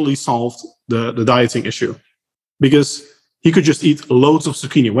have permanently solved the dieting issue, because he could just eat loads of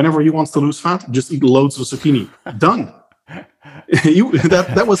zucchini. Whenever he wants to lose fat, just eat loads of zucchini. Done.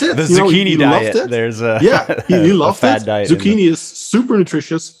 That was it. The zucchini diet. Loved it. There's a he loved fad it. diet. Zucchini is super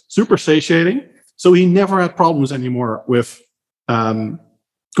nutritious, super satiating. So he never had problems anymore with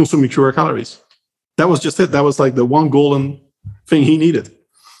consuming fewer calories. That was just it. That was like the one golden thing he needed.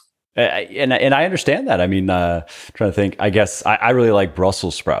 And I understand that. I mean, trying to think, I guess I really like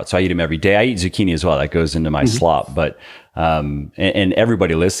Brussels sprouts. So I eat them every day. I eat zucchini as well. That goes into my slop. But, and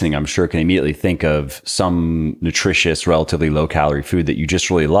everybody listening, I'm sure, can immediately think of some nutritious, relatively low calorie food that you just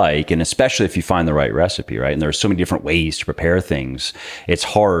really like. And especially if you find the right recipe, right? And there are so many different ways to prepare things. It's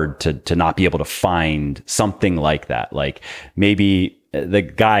hard to not be able to find something like that. Like maybe the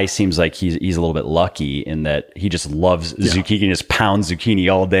guy seems like he's a little bit lucky in that he just loves zucchini, just pounds zucchini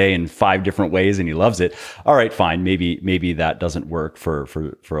all day in 5 different ways, and he loves it. All right, fine. Maybe that doesn't work for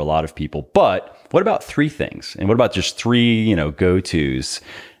a lot of people. But what about 3 things? And what about just 3, go-tos?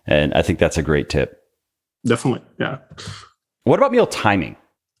 And I think that's a great tip. Definitely, yeah. What about meal timing?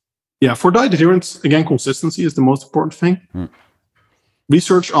 Yeah, for diet adherence, again, consistency is the most important thing.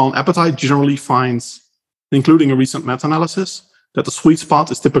 Research on appetite generally finds, including a recent meta-analysis, that the sweet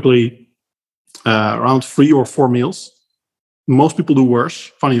spot is typically around 3 or 4 meals. Most people do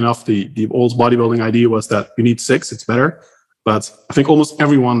worse. Funny enough, the old bodybuilding idea was that you need 6, it's better. But I think almost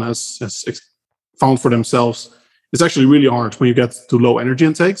everyone has found for themselves it's actually really hard when you get to low energy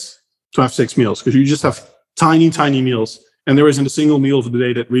intakes to have 6 meals, because you just have tiny meals, and there isn't a single meal of the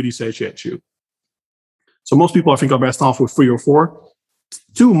day that really satiates you. So most people, I think, are best off with 3 or 4.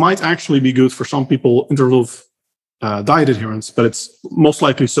 2 might actually be good for some people in terms of diet adherence, but it's most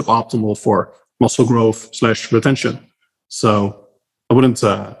likely suboptimal for muscle growth / retention. So I wouldn't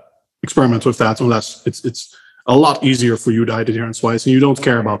experiment with that unless it's a lot easier for you diet adherence wise, and you don't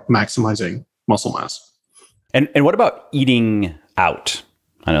care about maximizing muscle mass. And what about eating out?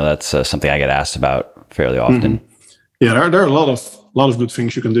 I know that's something I get asked about fairly often. Mm-hmm. Yeah, there are a lot of good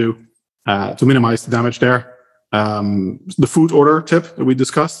things you can do to minimize the damage there. The food order tip that we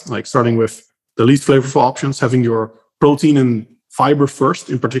discussed, like starting with the least flavorful options, having your protein and fiber first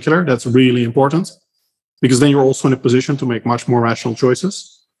in particular, that's really important, because then you're also in a position to make much more rational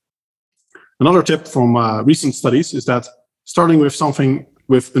choices. Another tip from recent studies is that starting with something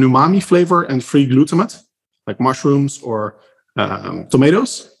with an umami flavor and free glutamate, like mushrooms or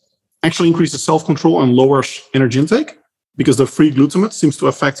tomatoes, actually increases self-control and lowers energy intake, because the free glutamate seems to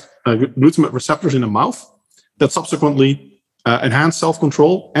affect glutamate receptors in the mouth that subsequently enhance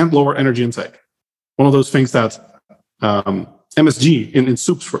self-control and lower energy intake. One of those things that MSG in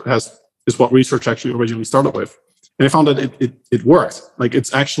soups is what research actually originally started with. And I found that it worked. Like,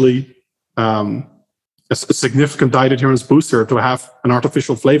 it's actually a significant diet adherence booster to have an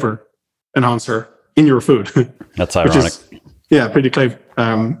artificial flavor enhancer in your food. That's ironic.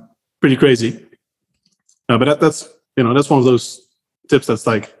 Pretty crazy. But that's one of those tips that's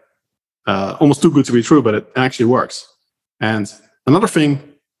like almost too good to be true, but it actually works. And another thing,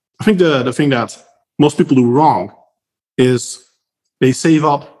 I think the thing that most people do wrong is they save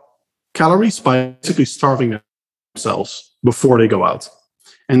up calories by basically starving themselves before they go out.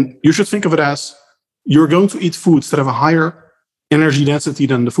 And you should think of it as you're going to eat foods that have a higher energy density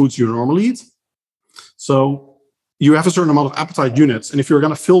than the foods you normally eat. So you have a certain amount of appetite units, and if you're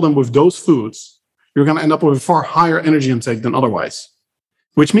going to fill them with those foods, you're going to end up with a far higher energy intake than otherwise.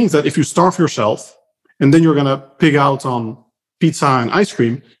 Which means that if you starve yourself and then you're going to pig out on pizza and ice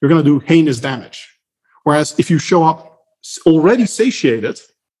cream, you're going to do heinous damage. Whereas if you show up already satiated,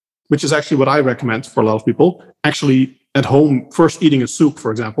 which is actually what I recommend for a lot of people, actually at home, first eating a soup,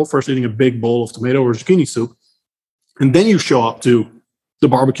 for example, first eating a big bowl of tomato or zucchini soup, and then you show up to the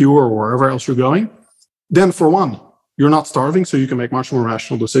barbecue or wherever else you're going, then for one, you're not starving, so you can make much more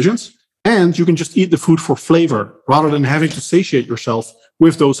rational decisions. And you can just eat the food for flavor rather than having to satiate yourself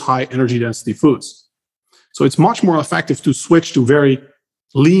with those high energy density foods. So it's much more effective to switch to very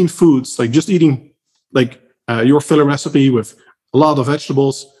lean foods, like just eating like your filler recipe with a lot of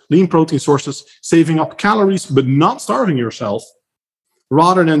vegetables, lean protein sources, saving up calories, but not starving yourself,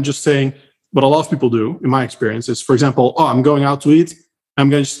 rather than just saying, what a lot of people do, in my experience, is, for example, I'm going out to eat, I'm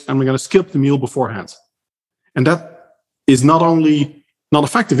going to skip the meal beforehand. And that is not only not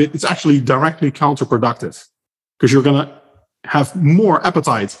effective, it's actually directly counterproductive, because you're going to have more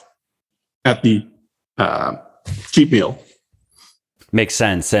appetite at the cheap meal. Makes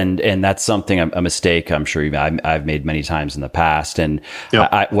sense, and that's something, a mistake I'm sure I've made many times in the past. And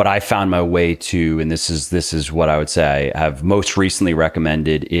what I found my way to, and this is what I would say I have most recently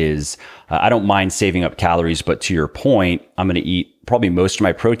recommended, is I don't mind saving up calories, but to your point, I'm going to eat probably most of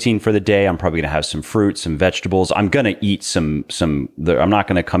my protein for the day. I'm probably going to have some fruit, some vegetables. I'm going to eat I'm not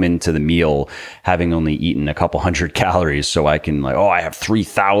going to come into the meal having only eaten a couple hundred calories, so I can I have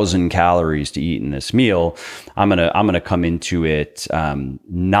 3,000 calories to eat in this meal. I'm going to come into it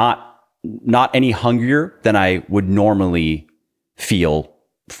not any hungrier than I would normally feel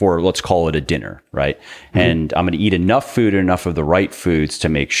for, let's call it, a dinner, right? Mm-hmm. And I'm going to eat enough food and enough of the right foods to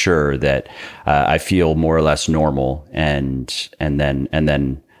make sure that I feel more or less normal, and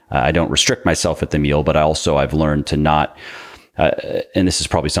then I don't restrict myself at the meal. But I've learned to not, and this is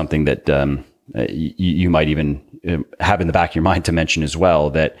probably something that you might even have in the back of your mind to mention as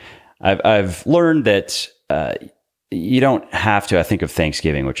well, that I've learned that you don't have to. I think of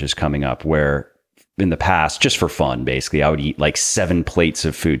Thanksgiving, which is coming up, where in the past, just for fun, basically, I would eat like 7 plates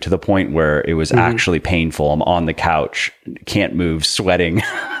of food to the point where it was actually painful. I'm on the couch, can't move, sweating.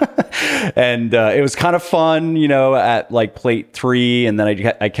 And it was kind of fun, at like plate 3. And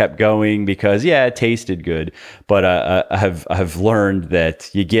then I kept going because, it tasted good. But I have learned that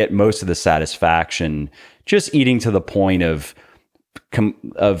you get most of the satisfaction just eating to the point of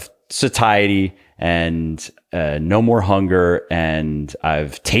satiety and no more hunger. And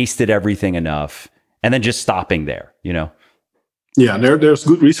I've tasted everything enough. And then just stopping there, Yeah, there's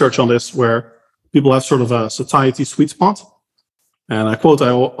good research on this, where people have sort of a satiety sweet spot. And a quote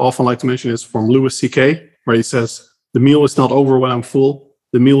I often like to mention is from Louis C.K., where he says, "The meal is not over when I'm full.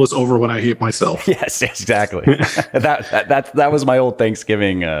 The meal is over when I hate myself." Yes, exactly. that was my old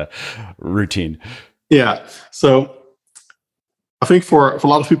Thanksgiving routine. Yeah. So I think for a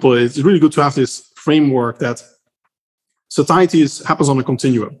lot of people, it's really good to have this framework that satiety happens on a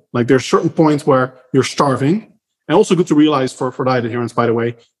continuum. Like there's certain points where you're starving, and also good to realize for diet adherence, by the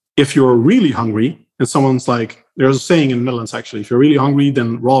way, if you're really hungry and someone's like, there's a saying in the Netherlands actually, if you're really hungry,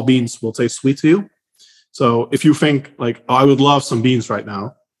 then raw beans will taste sweet to you. So if you think like, oh, I would love some beans right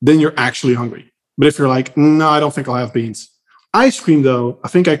now, then you're actually hungry. But if you're like, no, I don't think I'll have beans. Ice cream though, I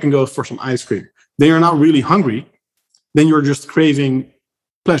think I can go for some ice cream. Then you're not really hungry. Then you're just craving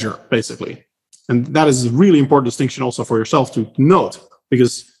pleasure, basically. And that is a really important distinction also for yourself to note,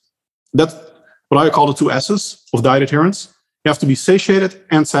 because that's what I call the two S's of diet adherence. You have to be satiated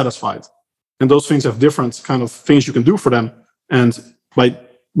and satisfied. And those things have different kind of things you can do for them. And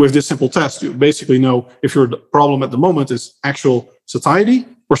with this simple test, you basically know if your problem at the moment is actual satiety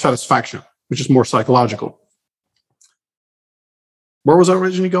or satisfaction, which is more psychological. Where was I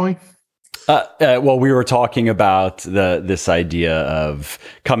originally going? Well, we were talking about this idea of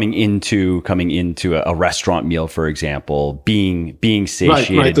coming into a restaurant meal, for example, being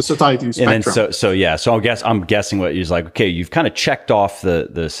satiated, right, the satiety spectrum. And then so I'm guessing what he's like. Okay, you've kind of checked off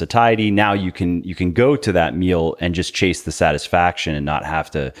the satiety. Now you can go to that meal and just chase the satisfaction and not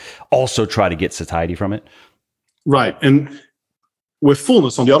have to also try to get satiety from it. Right, and with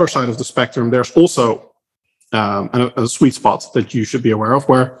fullness on the other side of the spectrum, there's also a sweet spot that you should be aware of,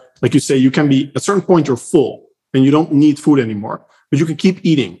 where, like you say, you can be at a certain point you're full and you don't need food anymore, but you can keep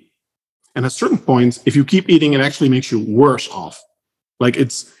eating. And at a certain point, if you keep eating, it actually makes you worse off. Like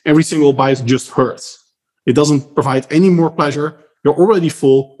it's every single bite just hurts. It doesn't provide any more pleasure. You're already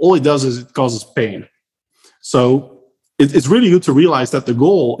full. All it does is it causes pain. So it's really good to realize that the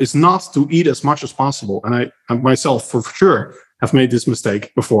goal is not to eat as much as possible. And I myself, for sure, have made this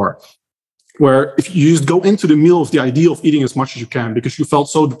mistake before, where if you just go into the meal with the idea of eating as much as you can because you felt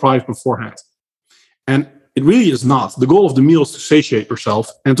so deprived beforehand. And it really is not. The goal of the meal is to satiate yourself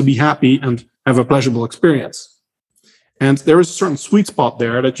and to be happy and have a pleasurable experience. And there is a certain sweet spot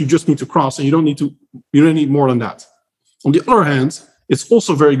there that you just need to cross, and you don't need more than that. On the other hand, it's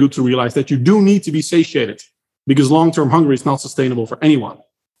also very good to realize that you do need to be satiated, because long-term hunger is not sustainable for anyone.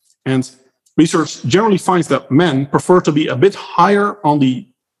 And research generally finds that men prefer to be a bit higher on the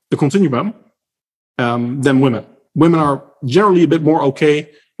continuum than women. Women are generally a bit more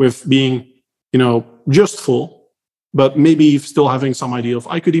okay with being, just full, but maybe still having some idea of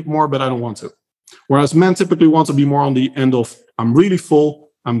I could eat more, but I don't want to. Whereas men typically want to be more on the end of I'm really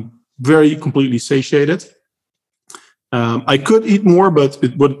full, I'm very completely satiated. I could eat more, but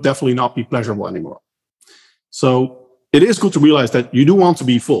it would definitely not be pleasurable anymore. So it is good to realize that you do want to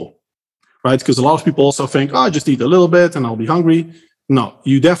be full, right? Because a lot of people also think, I just eat a little bit and I'll be hungry. No,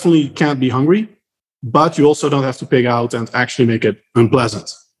 you definitely can't be hungry, but you also don't have to pig out and actually make it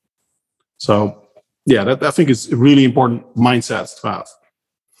unpleasant. So yeah, that I think is a really important mindset to have.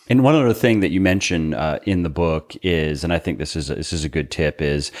 And one other thing that you mention in the book is, and I think this is a good tip,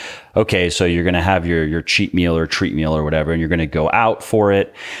 is okay, so you're going to have your cheat meal or treat meal or whatever, and you're going to go out for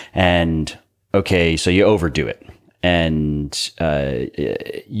it, and okay, so you overdo it, and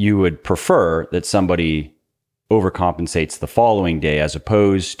you would prefer that somebody overcompensates the following day, as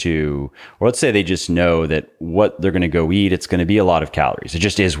opposed to, or let's say they just know that what they're going to go eat, it's going to be a lot of calories. It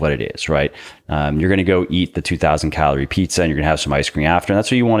just is what it is, right? You're going to go eat the 2,000 calorie pizza and you're going to have some ice cream after, and that's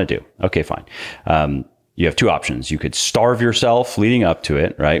what you want to do. Okay, fine. You have two options. You could starve yourself leading up to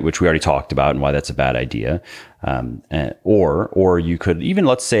it, right? Which we already talked about and why that's a bad idea. Or you could even,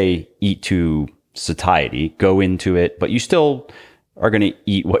 let's say, eat to satiety, go into it, but you still are going to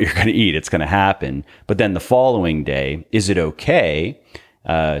eat what you're going to eat. It's going to happen. But then the following day, is it okay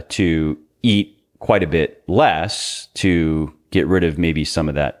to eat quite a bit less to get rid of maybe some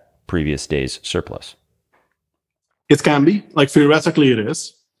of that previous day's surplus? It can be. Like theoretically it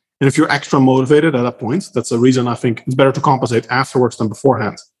is. And if you're extra motivated at that point, that's a reason I think it's better to compensate afterwards than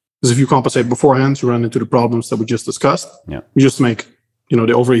beforehand. Because if you compensate beforehand, you run into the problems that we just discussed. Yeah. You just make,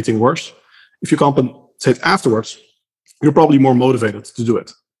 the overeating worse. If you compensate afterwards, you're probably more motivated to do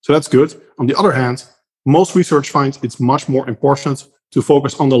it. So that's good. On the other hand, most research finds it's much more important to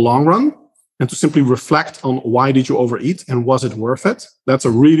focus on the long run and to simply reflect on why did you overeat and was it worth it? That's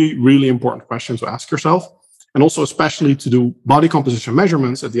a really, really important question to ask yourself. And also especially to do body composition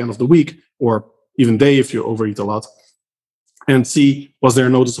measurements at the end of the week or even day if you overeat a lot and see, was there a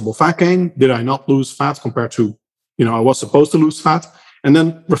noticeable fat gain? Did I not lose fat compared to, I was supposed to lose fat? And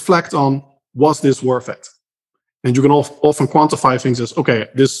then reflect on, was this worth it? And you can often quantify things as, okay,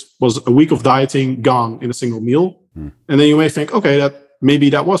 this was a week of dieting gone in a single meal. And then you may think, okay, that maybe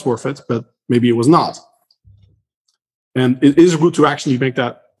that was worth it, but maybe it was not. And it is good to actually make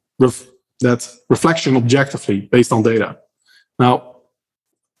that reflection objectively based on data. Now,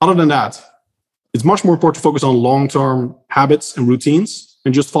 other than that, it's much more important to focus on long-term habits and routines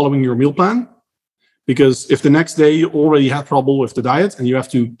and just following your meal plan. Because if the next day you already had trouble with the diet and you have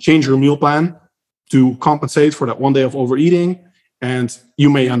to change your meal plan to compensate for that one day of overeating, and you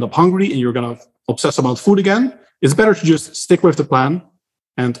may end up hungry and you're going to obsess about food again, it's better to just stick with the plan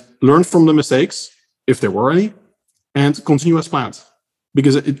and learn from the mistakes, if there were any, and continue as planned.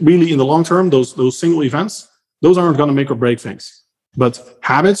 Because it really, in the long term, those single events, those aren't going to make or break things. But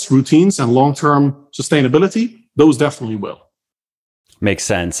habits, routines, and long-term sustainability, those definitely will. Makes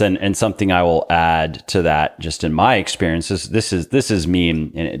sense. And something I will add to that, just in my experiences, this is me,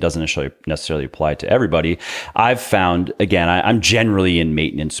 and it doesn't necessarily apply to everybody. I've found, again, I'm generally in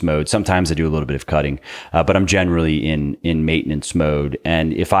maintenance mode. Sometimes I do a little bit of cutting, but I'm generally in maintenance mode.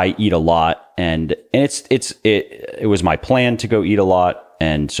 And if I eat a lot, and it was my plan to go eat a lot,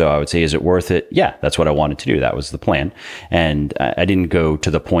 and so I would say, is it worth it? Yeah, that's what I wanted to do. That was the plan. And I didn't go to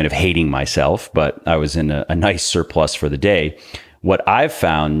the point of hating myself, but I was in a nice surplus for the day. What I've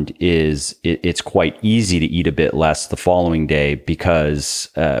found is it's quite easy to eat a bit less the following day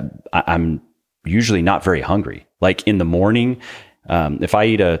because I'm usually not very hungry. Like in the morning, if I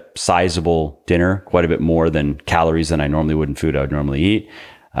eat a sizable dinner, quite a bit more than calories than I normally would in food I would normally eat,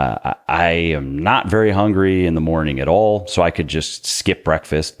 I am not very hungry in the morning at all. So I could just skip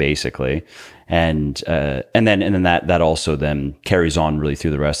breakfast basically. And then that also then carries on really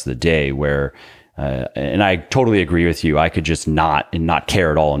through the rest of the day where and I totally agree with you. I could just not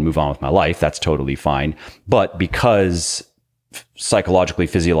care at all and move on with my life. That's totally fine. But because psychologically,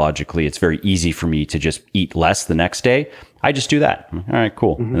 physiologically, it's very easy for me to just eat less the next day, I just do that. All right,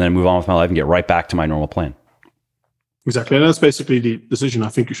 cool. And then move on with my life and get right back to my normal plan. Exactly. And that's basically the decision I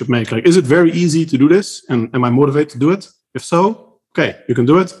think you should make. Like, is it very easy to do this? And am I motivated to do it? If so, okay, you can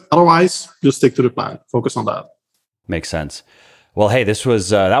do it. Otherwise, just stick to the plan. Focus on that. Makes sense. Well, hey, this was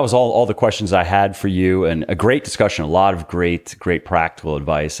that was all the questions I had for you, and a great discussion, a lot of great practical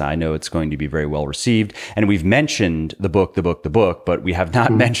advice. I know it's going to be very well received. And we've mentioned the book, but we have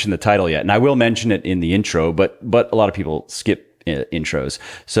not mentioned the title yet. And I will mention it in the intro, but a lot of people skip intros.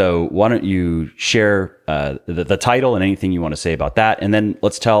 So why don't you share the title and anything you want to say about that, and then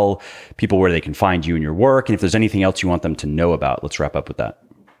let's tell people where they can find you and your work, and if there's anything else you want them to know about. Let's wrap up with that.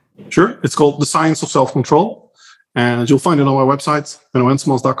 Sure. It's called The Science of Self-Control. And you'll find it on my website,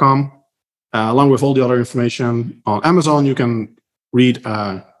 mennohenselmans.com, along with all the other information. On Amazon, you can read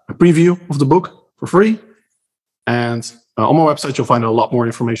a preview of the book for free. And on my website, you'll find a lot more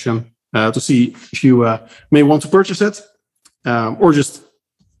information to see if you may want to purchase it. Or just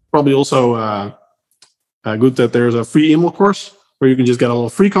probably also good that there's a free email course where you can just get a lot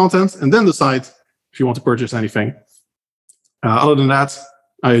of free content and then decide if you want to purchase anything. Other than that,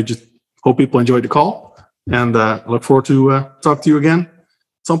 I just hope people enjoyed the call. And I look forward to talk to you again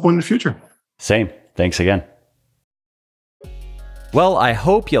at some point in the future. Same. Thanks again. Well, I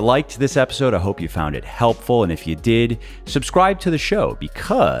hope you liked this episode. I hope you found it helpful. And if you did, subscribe to the show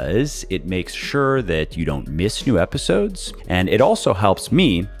because it makes sure that you don't miss new episodes. And it also helps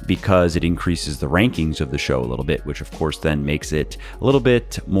me because it increases the rankings of the show a little bit, which of course then makes it a little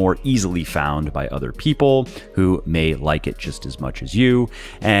bit more easily found by other people who may like it just as much as you.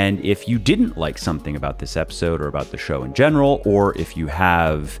 And if you didn't like something about this episode or about the show in general, or if you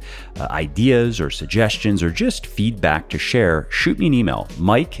have ideas or suggestions or just feedback to share, shoot me an email,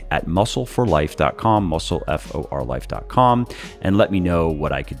 mike@muscleforlife.com, muscleforlife.com, and let me know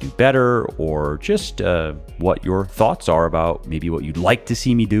what I could do better, or just what your thoughts are about maybe what you'd like to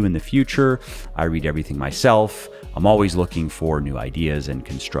see me do in the future. I read everything myself. I'm always looking for new ideas and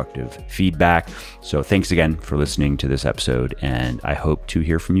constructive feedback. So thanks again for listening to this episode, and I hope to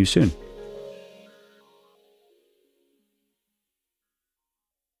hear from you soon.